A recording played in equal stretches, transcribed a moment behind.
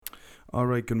All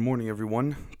right, good morning,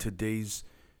 everyone. Today's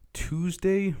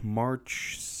Tuesday,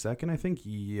 March 2nd, I think.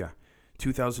 Yeah,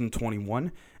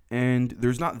 2021. And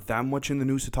there's not that much in the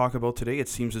news to talk about today. It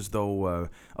seems as though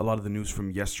a lot of the news from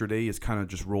yesterday is kind of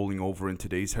just rolling over in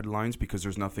today's headlines because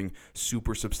there's nothing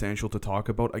super substantial to talk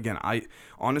about. Again, I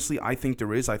think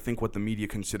there is. I think what the media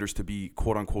considers to be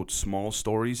quote unquote small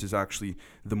stories is actually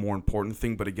the more important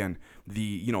thing. But again,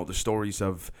 the stories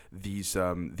of these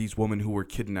women who were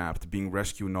kidnapped, being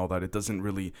rescued, and all that, it doesn't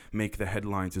really make the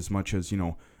headlines as much as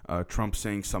Trump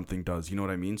saying something does. You know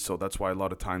what I mean? So that's why a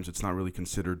lot of times it's not really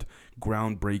considered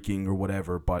groundbreaking or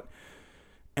whatever. But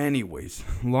anyways,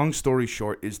 long story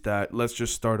short is that let's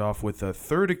just start off with a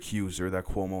third accuser that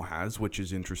Cuomo has, which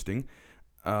is interesting.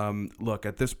 Look,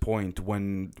 at this point,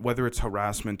 whether it's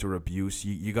harassment or abuse,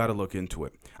 you got to look into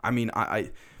it. I mean,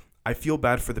 I feel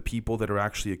bad for the people that are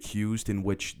actually accused, in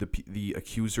which the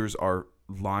accusers are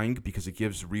lying, because it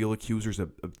gives real accusers a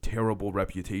terrible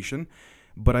reputation.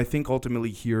 But I think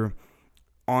ultimately here,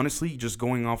 honestly, just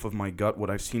going off of my gut, what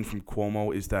I've seen from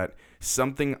Cuomo is that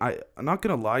I'm not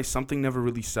going to lie, something never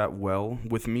really sat well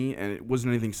with me, and it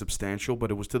wasn't anything substantial,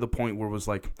 but it was to the point where it was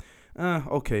like,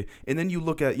 okay. And then you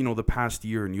look at, the past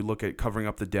year, and you look at covering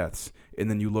up the deaths, and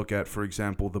then you look at, for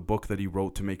example, the book that he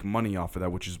wrote to make money off of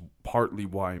that, which is partly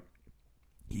why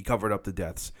he covered up the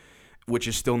deaths, which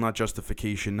is still not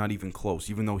justification, not even close,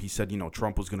 even though he said,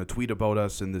 Trump was going to tweet about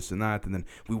us and this and that, and then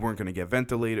we weren't going to get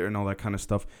ventilated and all that kind of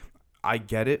stuff. I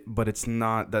get it, but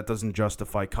that doesn't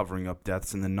justify covering up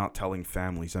deaths and then not telling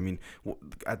families. I mean,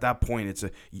 at that point,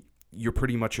 you're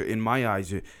pretty much, in my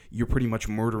eyes, you're pretty much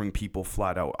murdering people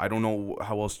flat out. I don't know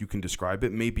how else you can describe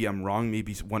it. Maybe I'm wrong.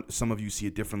 Maybe some of you see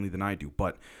it differently than I do.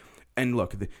 And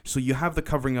look, so you have the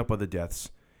covering up of the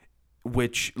deaths,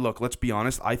 which, look, let's be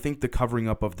honest, I think the covering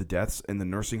up of the deaths in the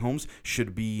nursing homes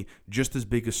should be just as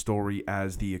big a story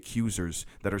as the accusers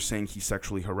that are saying he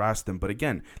sexually harassed them. But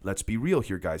again, let's be real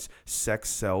here, guys. Sex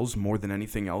sells more than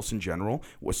anything else in general,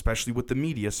 especially with the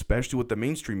media, especially with the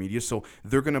mainstream media. So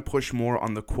they're going to push more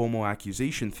on the Cuomo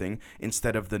accusation thing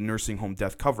instead of the nursing home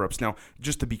death cover-ups. Now,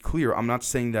 just to be clear, I'm not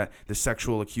saying that the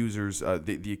sexual accusers,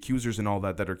 the accusers and all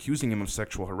that are accusing him of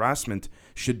sexual harassment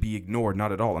should be ignored.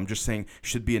 Not at all. I'm just saying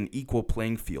should be an equal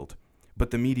playing field.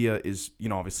 But the media is,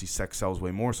 obviously sex sells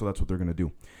way more, so that's what they're going to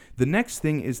do. The next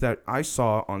thing is that I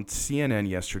saw on CNN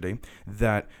yesterday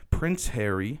that Prince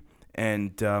Harry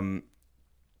and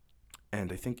I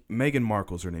think Meghan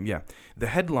Markle's her name. Yeah. The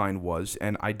headline was,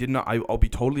 and I'll be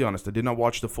totally honest, I did not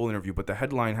watch the full interview, but the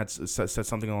headline had said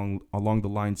something along the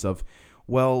lines of,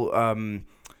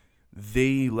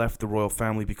 they left the royal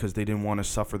family because they didn't want to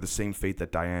suffer the same fate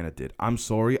that Diana did. I'm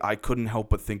sorry, I couldn't help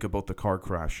but think about the car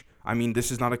crash. I mean, this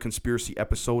is not a conspiracy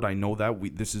episode. I know that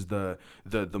this is the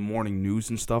morning news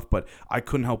and stuff, but I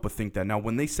couldn't help but think that. Now,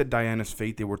 when they said Diana's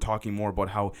fate, they were talking more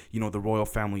about how the royal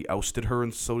family ousted her,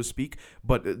 and so to speak.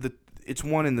 But it's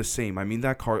one and the same. I mean,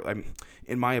 that car.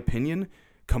 In my opinion,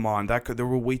 come on, there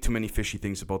were way too many fishy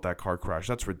things about that car crash.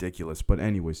 That's ridiculous. But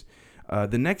anyways.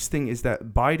 The next thing is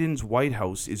that Biden's White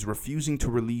House is refusing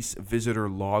to release visitor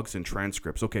logs and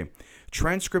transcripts. Okay,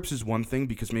 transcripts is one thing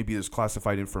because maybe there's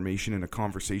classified information in a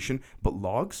conversation, but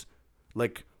logs?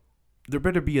 Like, there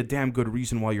better be a damn good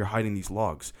reason why you're hiding these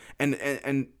logs.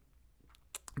 And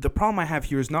the problem I have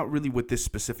here is not really with this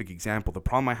specific example. The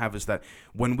problem I have is that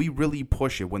when we really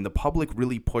push it, when the public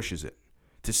really pushes it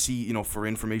to see, for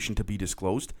information to be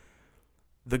disclosed,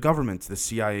 the government, the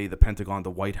CIA, the Pentagon,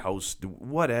 the White House,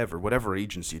 whatever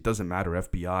agency, it doesn't matter,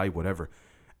 FBI, whatever.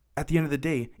 At the end of the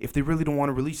day, if they really don't want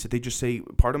to release it, they just say,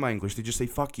 pardon my English, they just say,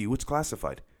 fuck you, it's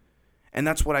classified. And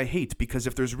that's what I hate, because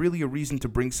if there's really a reason to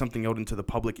bring something out into the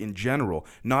public in general,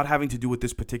 not having to do with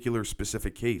this particular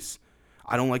specific case,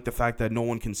 I don't like the fact that no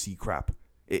one can see crap.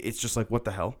 It's just like, what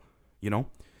the hell,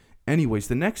 Anyways,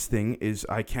 the next thing is,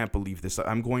 I can't believe this.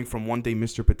 I'm going from one day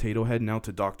Mr. Potato Head now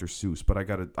to Dr. Seuss, but I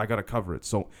gotta cover it.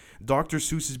 So Dr.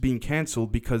 Seuss is being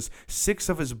canceled because 6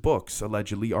 of his books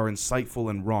allegedly are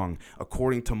insightful and wrong,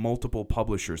 according to multiple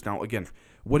publishers. Now, again,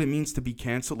 what it means to be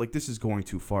canceled, like, this is going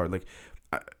too far. Like,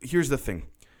 here's the thing.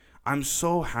 I'm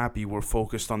so happy we're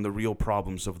focused on the real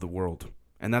problems of the world.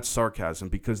 And that's sarcasm,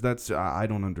 because I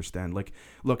don't understand. Like,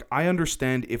 look, I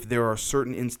understand if there are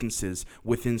certain instances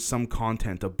within some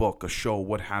content, a book, a show,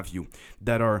 what have you,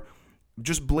 that are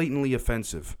just blatantly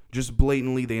offensive. Just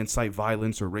blatantly they incite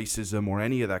violence or racism or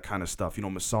any of that kind of stuff,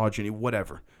 misogyny,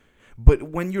 whatever. But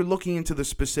when you're looking into the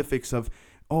specifics of,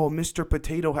 Mr.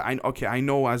 Potato Head, I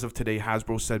know as of today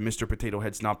Hasbro said Mr. Potato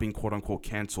Head's not being quote-unquote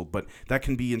canceled, but that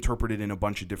can be interpreted in a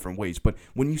bunch of different ways. But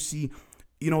when you see,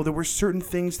 there were certain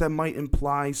things that might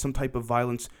imply some type of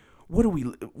violence.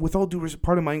 With all due respect,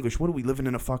 pardon my English, what are we living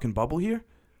in a fucking bubble here?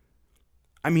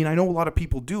 I mean, I know a lot of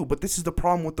people do, but this is the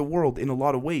problem with the world in a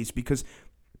lot of ways because,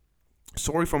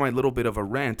 sorry for my little bit of a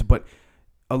rant, but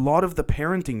a lot of the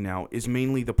parenting now is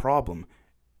mainly the problem.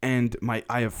 And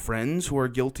I have friends who are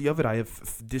guilty of it. I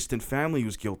have distant family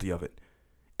who's guilty of it.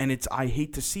 And I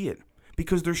hate to see it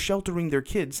because they're sheltering their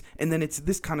kids. And then it's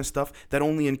this kind of stuff that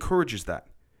only encourages that.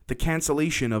 The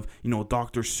cancellation of,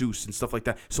 Dr. Seuss and stuff like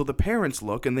that. So the parents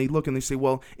look and they say,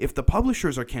 well, if the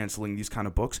publishers are canceling these kind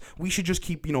of books, we should just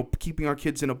keep, keeping our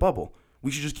kids in a bubble.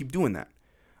 We should just keep doing that.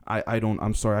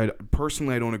 I'm sorry.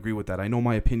 Personally, I don't agree with that. I know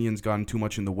my opinion's gotten too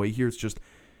much in the way here. It's just,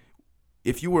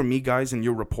 if you were me, guys, and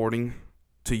you're reporting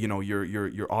to,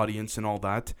 your audience and all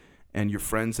that, and your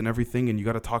friends and everything, and you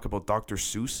got to talk about Dr.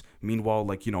 Seuss. Meanwhile,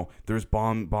 there's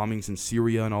bombings in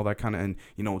Syria and all that kind of, and,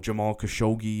 Jamal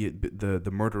Khashoggi,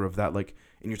 the murder of that, and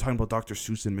you're talking about Dr.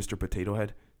 Seuss and Mr. Potato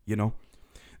Head,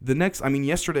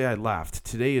 yesterday I laughed.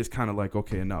 Today is kind of like,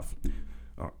 okay, enough.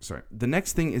 Oh, sorry. The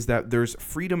next thing is that there's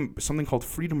something called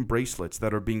freedom bracelets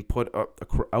that are being put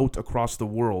out across the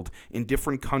world in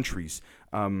different countries.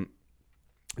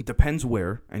 It depends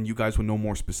where, and you guys would know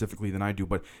more specifically than I do,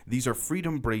 but these are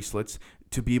freedom bracelets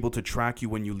to be able to track you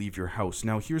when you leave your house.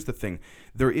 Now, here's the thing.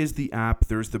 There is the app,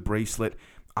 there's the bracelet.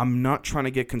 I'm not trying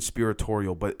to get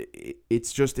conspiratorial, but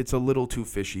it's a little too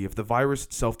fishy. If the virus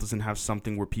itself doesn't have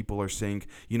something where people are saying,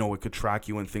 it could track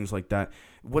you and things like that,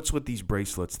 what's with these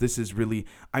bracelets? This is really,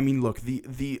 look,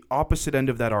 the opposite end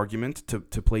of that argument, to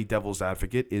play devil's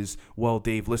advocate, is, well,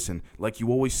 Dave, listen, like you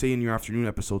always say in your afternoon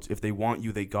episodes, if they want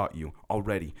you, they got you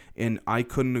already. And I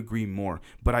couldn't agree more.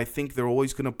 But I think they're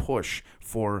always going to push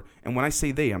for, and when I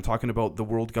say they, I'm talking about the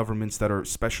world governments that are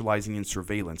specializing in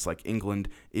surveillance, like England,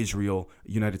 Israel,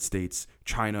 United States,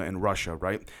 China, and Russia,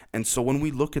 right? And so when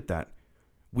we look at that,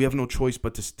 we have no choice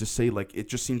but to say, it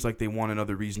just seems like they want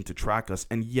another reason to track us.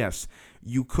 And yes,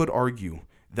 you could argue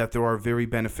that there are very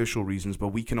beneficial reasons, but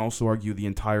we can also argue the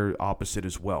entire opposite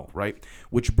as well, right?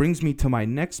 Which brings me to my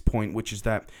next point, which is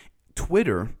that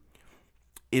Twitter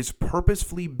is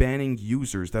purposefully banning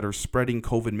users that are spreading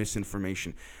COVID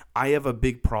misinformation. I have a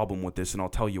big problem with this, and I'll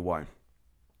tell you why.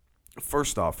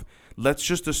 First off, let's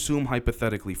just assume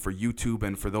hypothetically for YouTube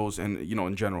and for those, and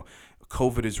in general,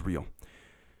 COVID is real.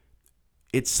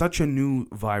 It's such a new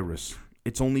virus.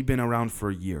 It's only been around for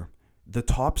a year. The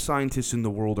top scientists in the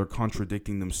world are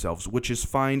contradicting themselves, which is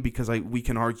fine because we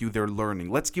can argue they're learning.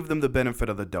 Let's give them the benefit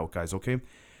of the doubt, guys, okay?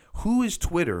 Who is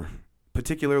Twitter,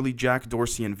 particularly Jack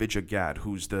Dorsey and Vijay Gad,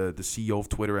 who's the CEO of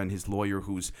Twitter, and his lawyer,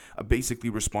 who's basically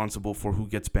responsible for who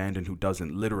gets banned and who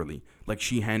doesn't, literally. Like,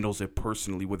 she handles it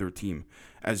personally with her team.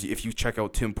 As if you check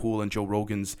out Tim Pool and Joe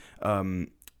Rogan's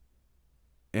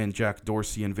and Jack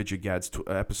Dorsey and Vijay Gad's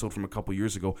episode from a couple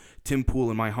years ago, Tim Pool,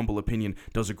 in my humble opinion,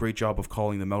 does a great job of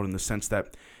calling them out in the sense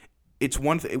that it's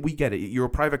one thing. We get it. You're a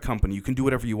private company. You can do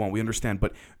whatever you want. We understand.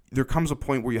 But there comes a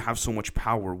point where you have so much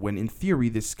power when, in theory,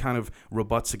 this kind of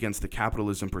rebuts against the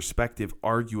capitalism perspective,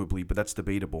 arguably, but that's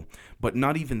debatable. But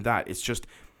not even that. It's just,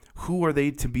 who are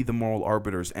they to be the moral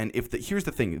arbiters? And here's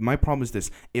the thing. My problem is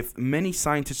this. If many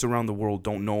scientists around the world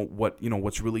don't know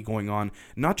what's really going on,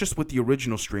 not just with the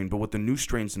original strain, but with the new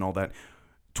strains and all that,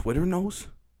 Twitter knows,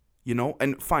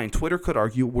 And fine, Twitter could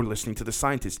argue we're listening to the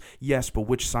scientists. Yes, but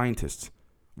which scientists?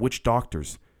 Which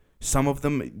doctors? Some of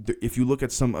them, if you look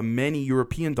at many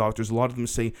European doctors, a lot of them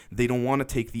say they don't want to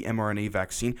take the mRNA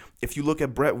vaccine. If you look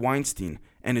at Brett Weinstein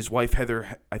and his wife,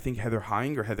 Heather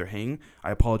Hang,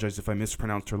 I apologize if I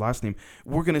mispronounced her last name,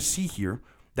 we're going to see here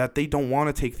that they don't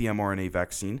want to take the mRNA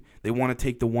vaccine. They want to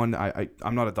take the one,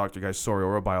 I'm not a doctor, guys, sorry,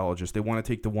 or a biologist. They want to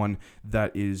take the one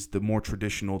that is the more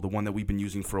traditional, the one that we've been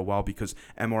using for a while because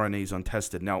mRNA is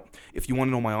untested. Now, if you want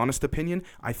to know my honest opinion,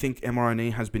 I think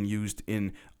mRNA has been used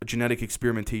in genetic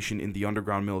experimentation in the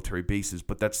underground military bases,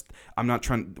 but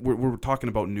we're talking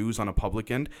about news on a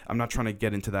public end. I'm not trying to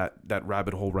get into that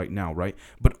rabbit hole right now, right?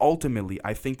 But ultimately,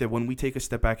 I think that when we take a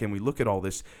step back and we look at all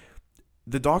this,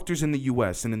 the doctors in the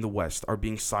U.S. and in the West are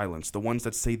being silenced, the ones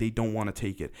that say they don't want to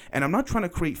take it. And I'm not trying to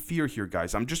create fear here,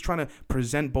 guys. I'm just trying to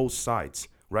present both sides,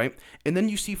 right? And then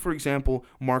you see, for example,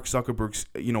 Mark Zuckerberg's,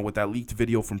 with that leaked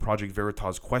video from Project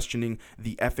Veritas questioning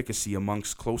the efficacy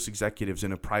amongst close executives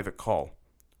in a private call,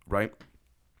 right?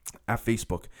 At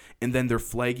Facebook. And then they're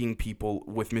flagging people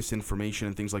with misinformation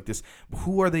and things like this.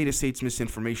 Who are they to say it's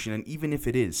misinformation? And even if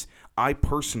it is, I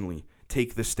personally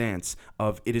take the stance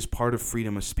of it is part of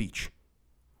freedom of speech.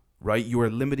 Right? You are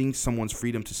limiting someone's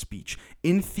freedom to speech.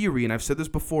 In theory, and I've said this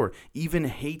before, even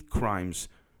hate crimes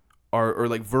or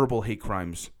like verbal hate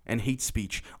crimes and hate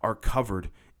speech are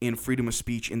covered in freedom of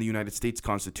speech in the United States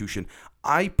Constitution.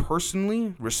 I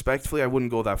personally, respectfully, I wouldn't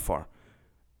go that far.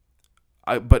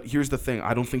 But here's the thing.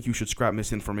 I don't think you should scrap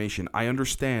misinformation. I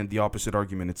understand the opposite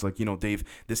argument. It's like, Dave,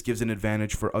 this gives an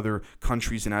advantage for other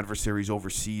countries and adversaries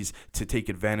overseas to take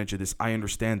advantage of this. I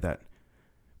understand that.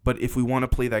 But if we want to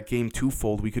play that game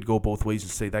twofold, we could go both ways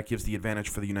and say that gives the advantage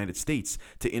for the United States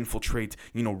to infiltrate,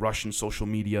 Russian social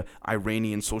media,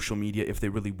 Iranian social media if they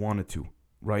really wanted to,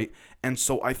 right? And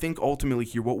so I think ultimately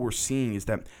here what we're seeing is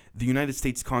that the United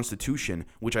States Constitution,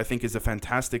 which I think is a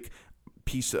fantastic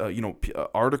piece,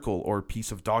 article or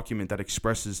piece of document that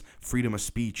expresses freedom of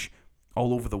speech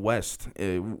all over the West,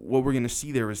 what we're going to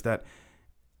see there is that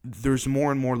there's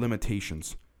more and more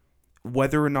limitations.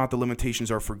 Whether or not the limitations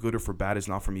are for good or for bad is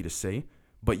not for me to say,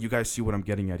 but you guys see what I'm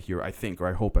getting at here, I think, or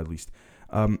I hope at least.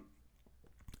 And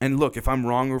look, if I'm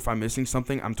wrong or if I'm missing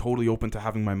something, I'm totally open to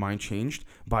having my mind changed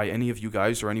by any of you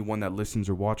guys or anyone that listens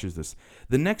or watches this.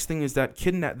 The next thing is that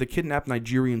the kidnapped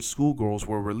Nigerian schoolgirls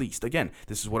were released. Again,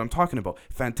 this is what I'm talking about.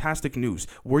 Fantastic news.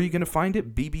 Where are you going to find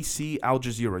it? BBC, Al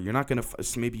Jazeera. You're not going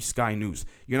to, maybe Sky News.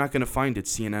 You're not going to find it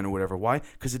CNN or whatever. Why?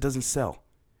 Because it doesn't sell.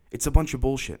 It's a bunch of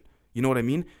bullshit. You know what I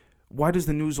mean? Why does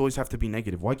the news always have to be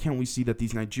negative? Why can't we see that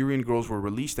these Nigerian girls were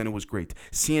released and it was great?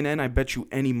 CNN, I bet you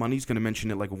any money's going to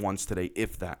mention it like once today,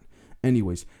 if that.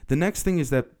 Anyways, the next thing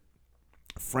is that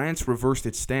France reversed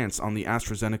its stance on the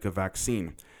AstraZeneca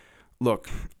vaccine. Look,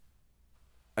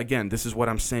 again, this is what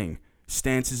I'm saying.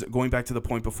 Stances, going back to the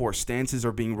point before, stances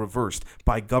are being reversed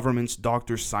by governments,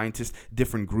 doctors, scientists,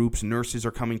 different groups. Nurses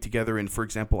are coming together. And for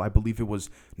example, I believe it was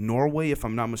Norway, if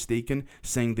I'm not mistaken,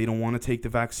 saying they don't want to take the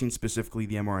vaccine, specifically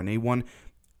the mRNA one.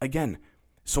 Again,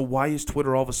 so why is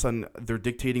Twitter all of a sudden, they're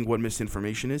dictating what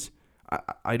misinformation is?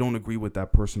 I don't agree with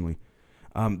that personally.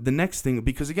 The next thing,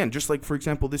 because again, just like, for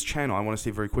example, this channel, I want to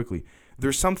say very quickly,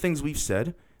 there's some things we've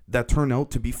said that turn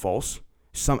out to be false.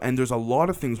 And there's a lot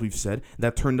of things we've said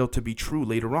that turned out to be true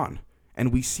later on.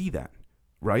 And we see that,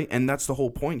 right? And that's the whole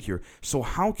point here. So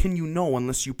how can you know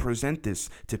unless you present this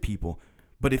to people?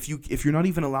 But if you're not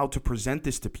even allowed to present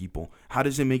this to people, how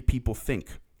does it make people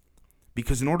think?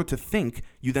 Because in order to think,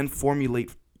 you then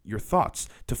formulate your thoughts.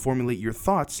 To formulate your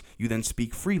thoughts, you then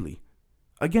speak freely.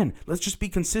 Again, let's just be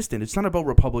consistent. It's not about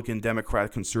Republican,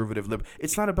 Democrat, conservative, liberal.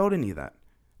 It's not about any of that.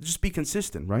 Just be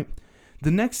consistent, right? The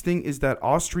next thing is that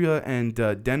Austria and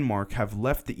Denmark have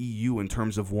left the EU in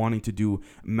terms of wanting to do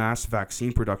mass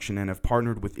vaccine production and have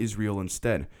partnered with Israel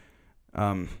instead.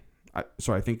 I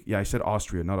said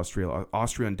Austria, not Australia.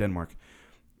 Austria and Denmark.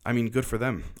 I mean, good for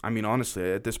them. I mean,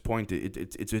 honestly, at this point,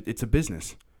 it's a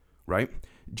business, right?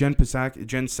 Jen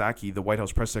Psaki, the White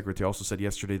House press secretary, also said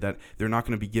yesterday that they're not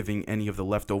going to be giving any of the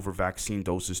leftover vaccine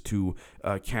doses to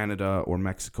Canada or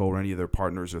Mexico or any of their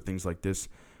partners or things like this.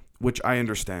 Which I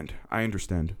understand.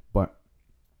 But,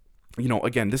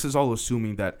 again, this is all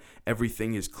assuming that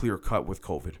everything is clear cut with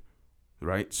COVID,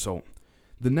 right? So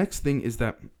the next thing is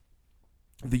that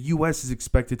the U.S. is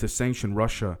expected to sanction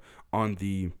Russia on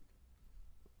the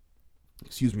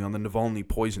Navalny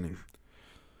poisoning.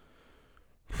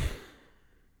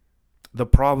 The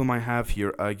problem I have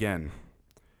here, again,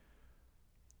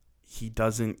 he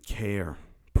doesn't care.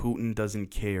 Putin doesn't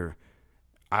care.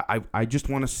 I just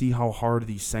want to see how hard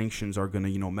these sanctions are going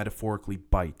to, metaphorically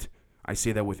bite. I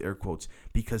say that with air quotes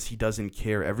because he doesn't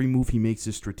care. Every move he makes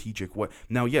is strategic.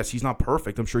 Now, yes, he's not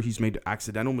perfect. I'm sure he's made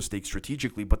accidental mistakes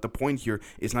strategically, but the point here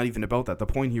is not even about that. The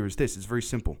point here is this. It's very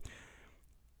simple.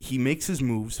 He makes his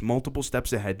moves multiple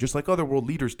steps ahead, just like other world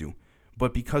leaders do.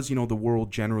 But because, the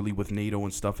world generally with NATO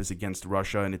and stuff is against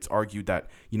Russia, and it's argued that,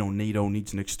 NATO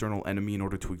needs an external enemy in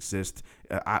order to exist,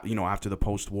 after the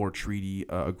post-war treaty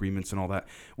agreements and all that.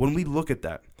 When we look at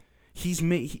that,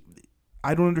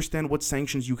 I don't understand what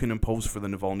sanctions you can impose for the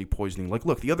Navalny poisoning. Like,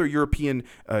 look, the other European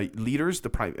leaders,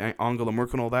 Angela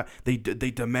Merkel and all that, they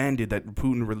demanded that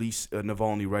Putin release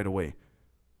Navalny right away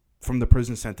from the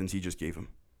prison sentence he just gave him.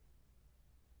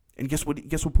 And guess what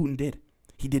Putin did?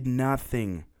 He did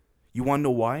nothing. You want to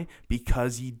know why?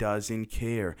 Because he doesn't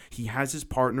care. He has his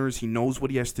partners. He knows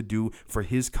what he has to do for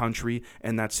his country,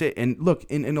 and that's it. And look,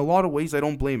 in a lot of ways, I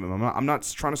don't blame him. I'm not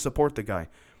trying to support the guy.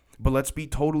 But let's be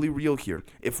totally real here.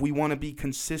 If we want to be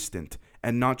consistent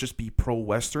and not just be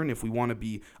pro-Western, if we want to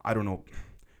be,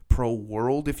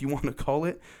 pro-world, if you want to call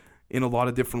it, in a lot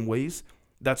of different ways,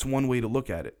 that's one way to look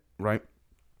at it, right?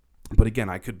 But again,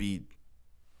 I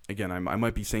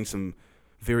might be saying some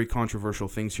very controversial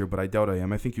things here, but I doubt I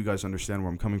am. I think you guys understand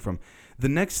where I'm coming from. The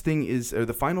next thing is, or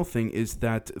the final thing is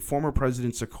that former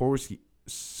President Sarkozy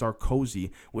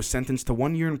was sentenced to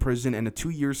 1 year in prison and a 2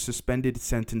 year suspended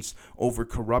sentence over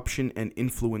corruption and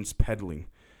influence peddling.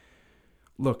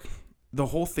 Look, the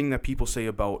whole thing that people say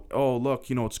about,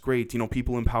 it's great,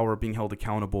 people in power are being held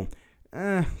accountable.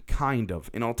 Kind of.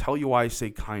 And I'll tell you why I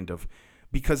say kind of.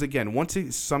 Because again, once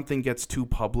something gets too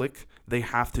public, they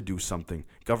have to do something.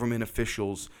 Government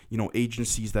officials,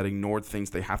 agencies that ignored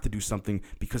things, they have to do something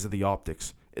because of the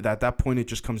optics. At that point, it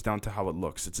just comes down to how it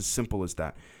looks. It's as simple as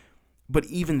that. But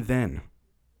even then,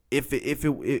 if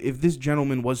this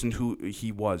gentleman wasn't who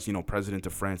he was, president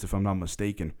of France, if I'm not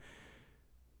mistaken,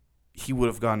 he would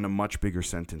have gotten a much bigger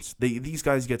sentence. These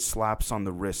guys get slaps on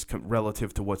the wrist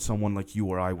relative to what someone like you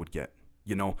or I would get.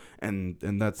 And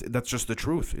that's just the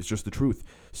truth. It's just the truth.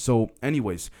 So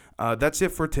anyways, that's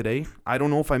it for today. I don't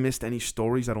know if I missed any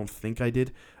stories. I don't think I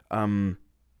did.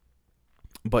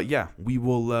 But yeah, we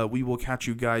will catch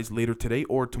you guys later today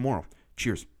or tomorrow.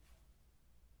 Cheers.